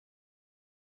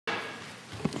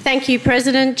Thank you,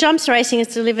 President. Jumps Racing has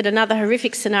delivered another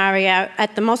horrific scenario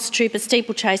at the Mosstrooper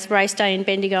steeplechase race day in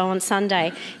Bendigo on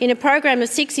Sunday. In a program of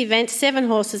 6 events, 7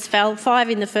 horses fell, 5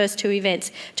 in the first 2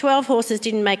 events. 12 horses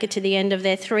didn't make it to the end of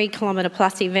their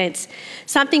 3-kilometre-plus events.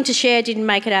 Something to Share didn't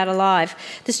make it out alive.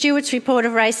 The stewards' report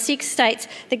of race 6 states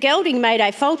the gelding made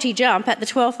a faulty jump at the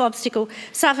 12th obstacle,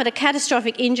 suffered a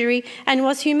catastrophic injury and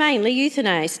was humanely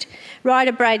euthanised.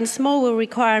 Rider Braden Small will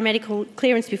require medical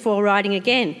clearance before riding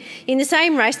again. In the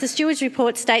same race, the steward's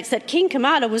report states that King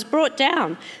Kamada was brought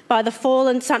down by the fall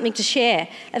and Something to Share.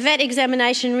 A vet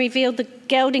examination revealed the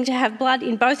gelding to have blood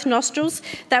in both nostrils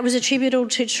that was attributable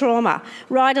to trauma.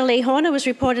 Rider Lee Horner was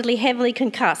reportedly heavily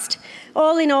concussed.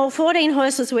 All in all, 14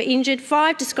 horses were injured,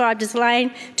 5 described as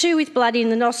lame, 2 with blood in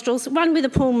the nostrils, 1 with a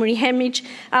pulmonary hemorrhage,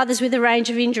 others with a range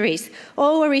of injuries.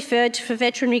 All were referred for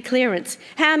veterinary clearance.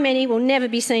 How many will never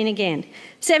be seen again?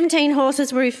 17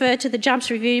 horses were referred to the Jumps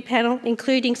Review Panel,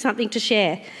 including Something to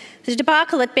Share. The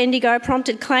debacle at Bendigo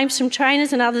prompted claims from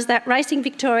trainers and others that Racing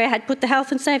Victoria had put the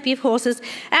health and safety of horses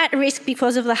at risk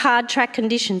because of the hard track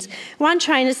conditions. One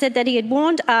trainer said that he had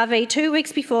warned RV 2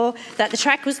 weeks before that the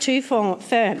track was too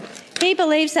firm. He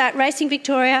believes that Racing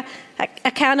Victoria are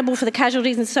accountable for the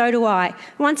casualties, and so do I.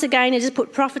 Once again, it has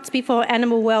put profits before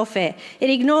animal welfare. It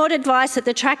ignored advice that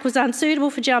the track was unsuitable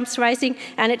for jumps racing,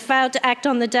 and it failed to act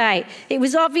on the day. It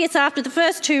was obvious after the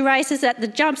first 2 races that the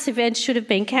jumps event should have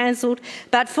been cancelled,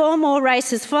 but 4 more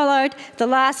races followed, the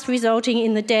last resulting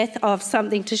in the death of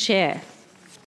Something to Share.